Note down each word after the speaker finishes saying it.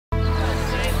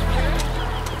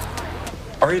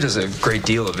Aria does a great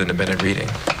deal of independent reading.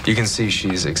 You can see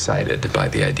she's excited by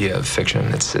the idea of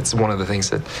fiction. It's one of the things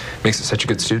that makes her such a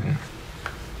good student.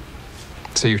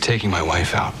 So you're taking my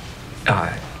wife out?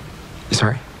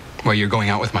 Sorry? Well, you're going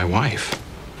out with my wife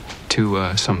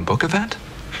to some book event?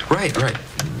 Right.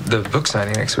 The book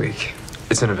signing next week.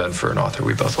 It's an event for an author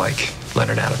we both like,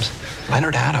 Leonard Adams.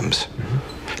 Leonard Adams?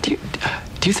 Mm-hmm.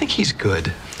 Do you think he's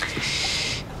good?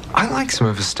 I like some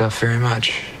of his stuff very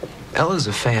much. Ella's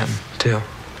a fan, too.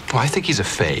 Well, I think he's a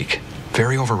fake.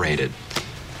 Very overrated.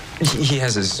 He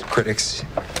has his critics.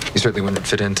 He certainly wouldn't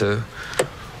fit into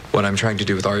what I'm trying to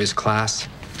do with Aria's class.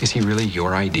 Is he really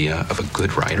your idea of a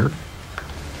good writer?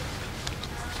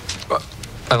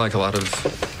 I like a lot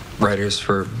of writers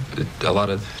for a lot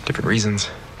of different reasons.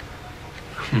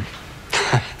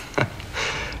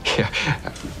 Yeah,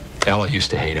 Ella used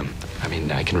to hate him. I mean,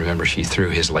 I can remember she threw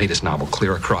his latest novel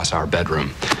clear across our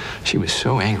bedroom. She was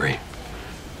so angry.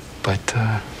 But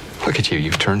look at you,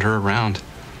 you've turned her around.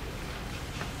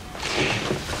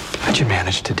 How'd you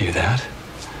manage to do that?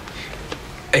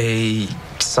 A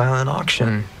silent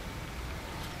auction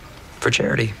for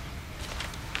charity.